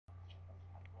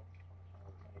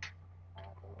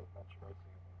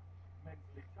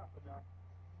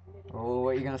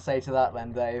what are you going to say to that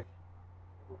then, Dave?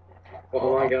 What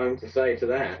am I going to say to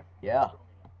that? Yeah,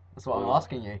 that's what I'm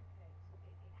asking you.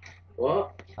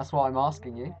 What? That's what I'm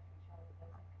asking you.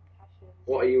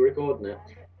 What, are you recording it?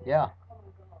 Yeah.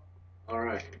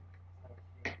 Alright.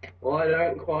 Well, I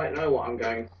don't quite know what I'm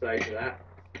going to say to that.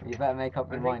 You better make up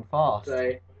your I mind think I'll fast.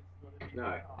 say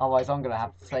no. Otherwise, I'm going to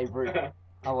have to say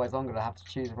Otherwise, I'm going to have to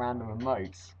choose random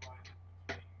emotes.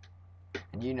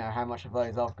 And you know how much of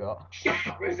those I've got. Shut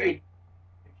up, Lizzie!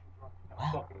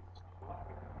 Wow.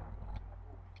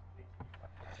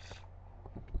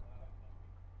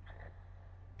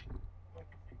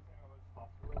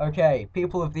 Okay,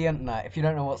 people of the internet, if you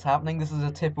don't know what's happening, this is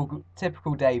a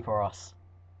typical day for us.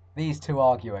 These two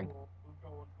arguing.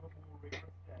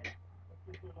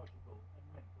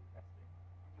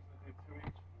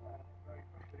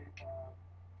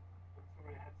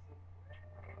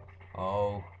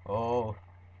 Oh,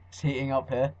 it's heating up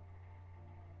here.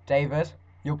 David,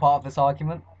 you're part of this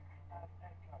argument.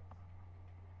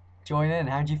 Join in.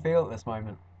 How do you feel at this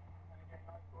moment?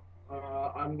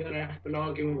 I'm going to have an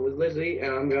argument with Lizzie,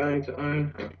 and I'm going to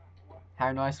own her.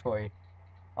 How nice for you.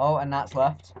 Oh, and Nat's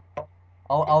left.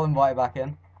 I'll invite her back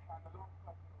in.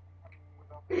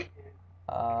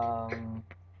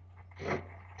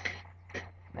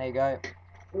 There you go.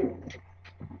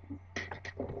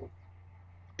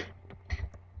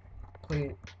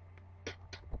 Please.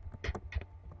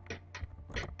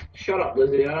 Shut up,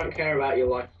 Lizzie. I don't care about your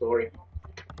life story.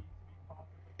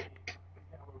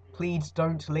 Please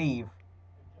don't leave.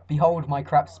 Behold my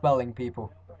crap spelling,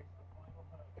 people.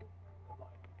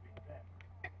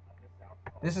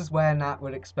 This is where Nat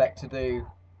would expect to do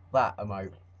that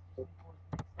emote.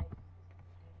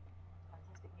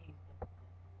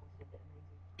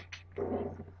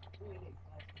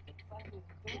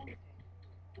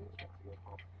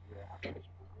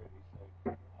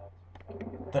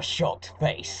 The shocked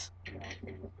face.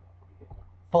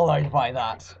 Followed by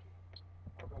that.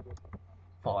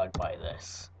 Followed by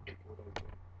this.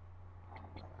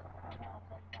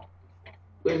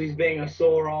 Lizzie's being a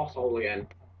sore arsehole again.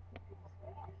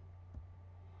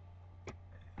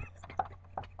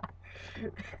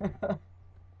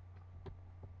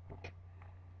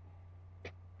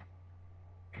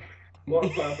 What a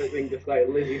perfect thing to say.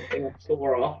 Lizzie's being a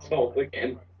sore arsehole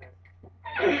again.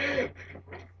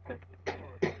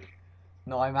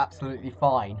 No, I'm absolutely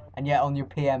fine. And yet on your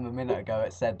PM a minute ago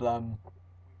it said,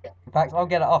 in fact, I'll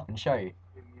get it up and show you.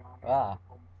 Ah.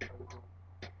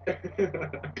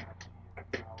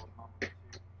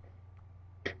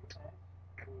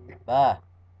 There.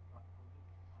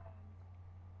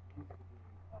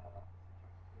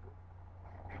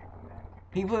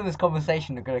 People in this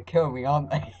conversation are going to kill me, aren't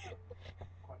they?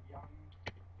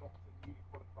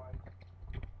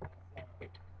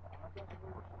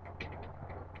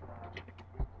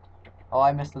 Oh,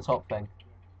 I missed the top thing.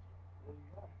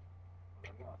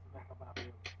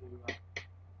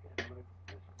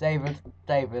 David,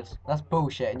 that's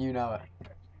bullshit and you know it.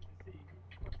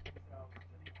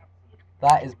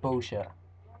 That is bullshit.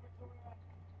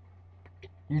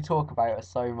 You talk about it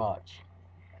so much.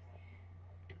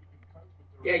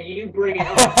 Yeah, you bring it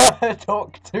up.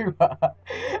 Talk to her.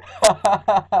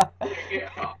 Bring it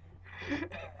up.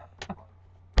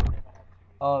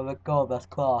 Oh, God, that's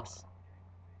class.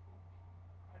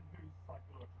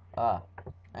 Ah,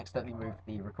 accidentally moved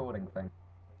the recording thing.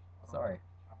 Sorry.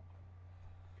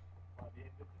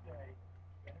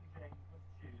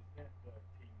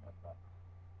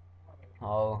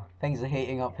 Oh, things are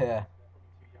heating up here.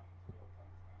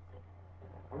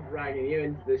 I'm dragging you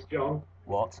into this, John.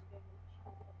 What?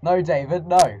 No, David,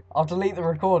 no. I'll delete the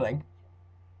recording.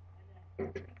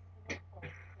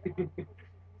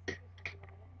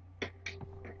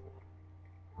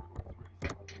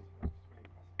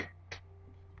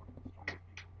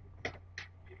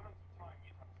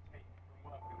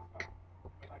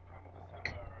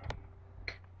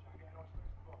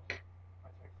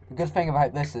 The good thing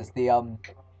about this is the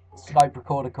Skype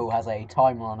recorder call has a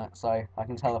timer on it, so I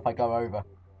can tell if I go over.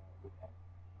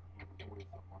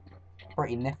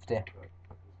 Pretty nifty.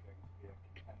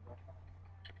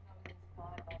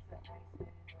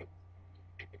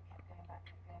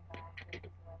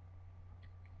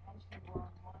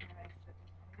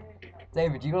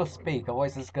 David, you gotta speak,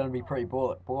 otherwise this is gonna be pretty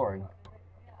boring.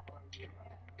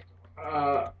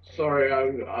 Sorry,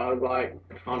 I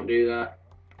can't do that.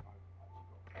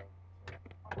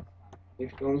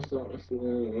 If you want to start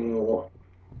listening, what?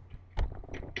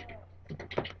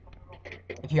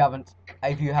 If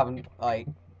you haven't like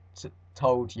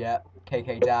told yet,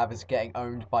 kkdav is getting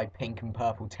owned by pink and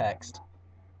purple text.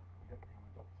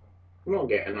 I'm not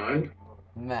getting owned.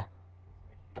 Meh.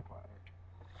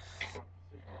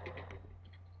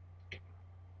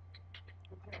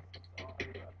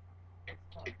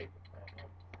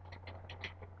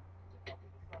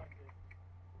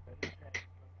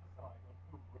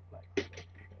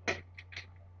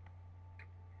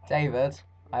 David,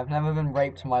 I've never been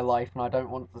raped in my life and I don't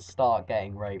want to start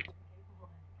getting raped.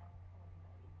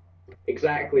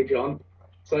 Exactly, John.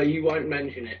 So you won't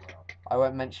mention it. I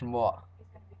won't mention what?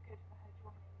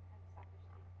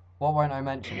 What won't I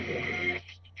mention?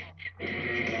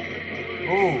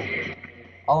 Ooh,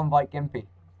 I'll invite Gimpy.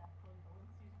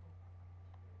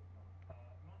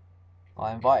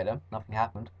 I invited him, nothing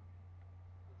happened.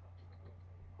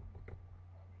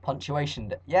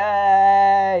 Punctuation.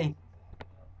 Yay!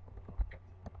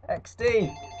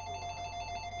 XD!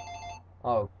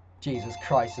 Oh, Jesus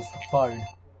Christ, it's the phone.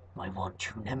 My one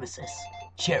true nemesis,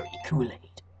 Cherry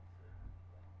Kool-Aid.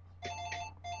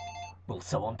 Will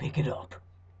someone pick it up?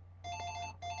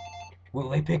 Will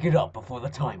they pick it up before the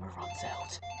timer runs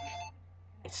out?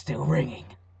 It's still ringing.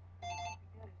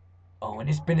 Oh, and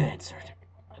it's been answered.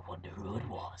 I wonder who it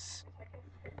was.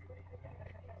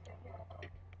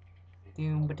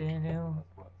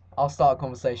 I'll start a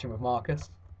conversation with Marcus.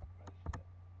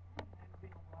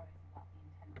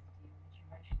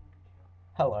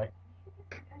 Hello.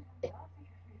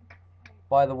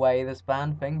 By the way, this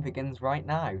band thing begins right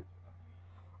now.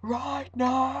 Right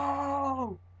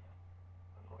now!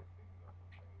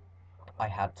 I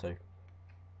had to.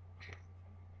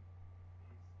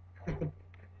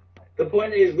 The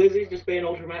point is, Lizzie's just being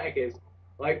all dramatic. Is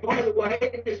like, by the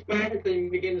way, this band thing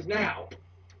begins now.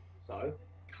 So.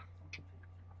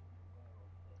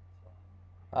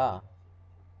 Ah.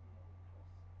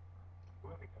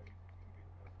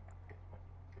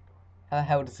 How the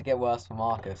hell does it get worse for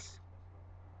Marcus?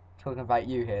 Talking about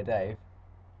you here, Dave.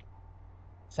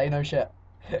 Say no shit.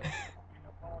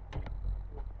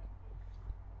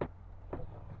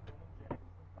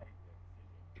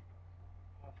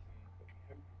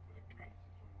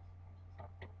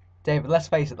 David, let's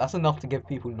face it, that's enough to give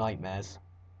people nightmares.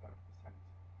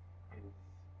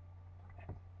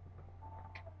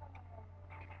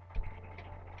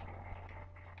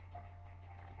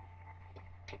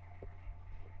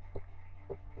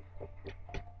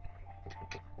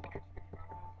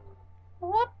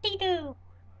 Whoop-de-doo.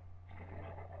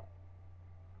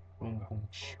 Boom boom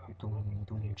sh, boom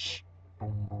boom sh,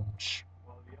 boom boom sh.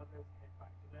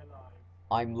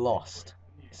 I'm lost.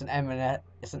 It's an MNS.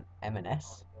 It's an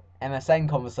MNS. MSN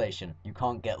conversation. You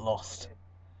can't get lost.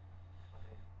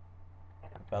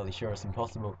 I'm fairly sure it's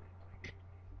impossible.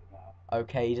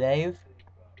 Okay, Dave?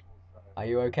 Are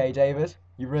you okay, David?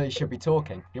 You really should be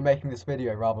talking. You're making this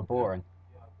video rather boring.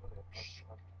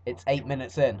 It's 8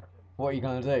 minutes in. What are you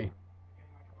gonna do?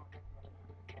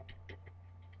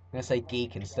 I'm gonna say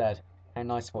geek instead. How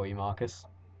nice for you, Marcus.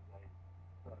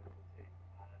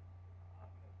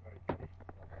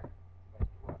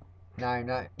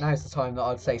 Now's the time that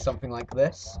I'd say something like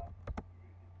this.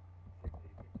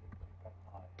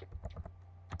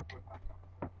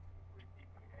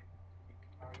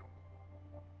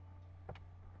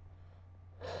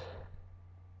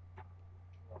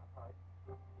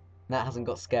 Nat hasn't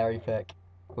got scary pick.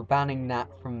 We're banning Nat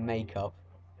from makeup.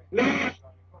 No!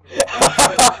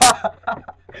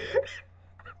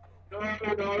 No.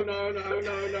 No! No! No!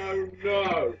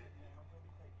 No!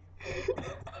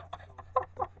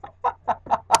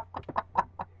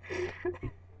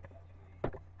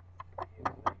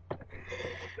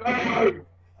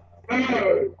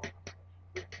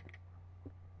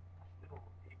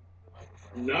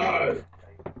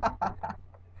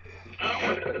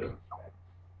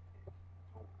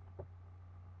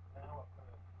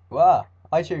 Wow,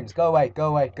 iTunes, go away, go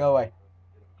away, go away.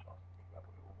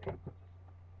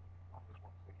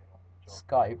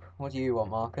 Skype, what do you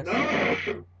want, Marcus?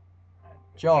 No!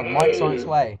 John, Mike's on its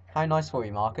way. How nice for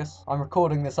you, Marcus. I'm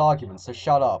recording this argument, so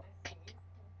shut up.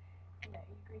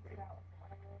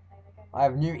 I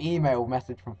have a new email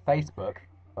message from Facebook.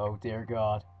 Oh dear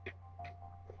God.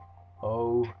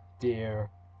 Oh dear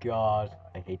God.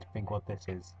 I hate to think what this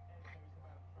is.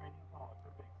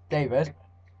 David,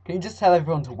 can you just tell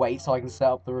everyone to wait so I can set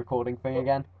up the recording thing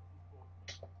again?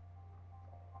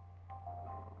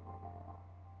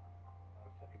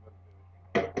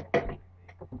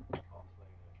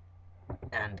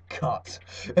 And cut.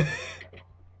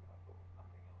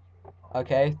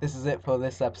 Okay, this is it for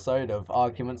this episode of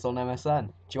Arguments on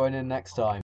MSN. Join in next time.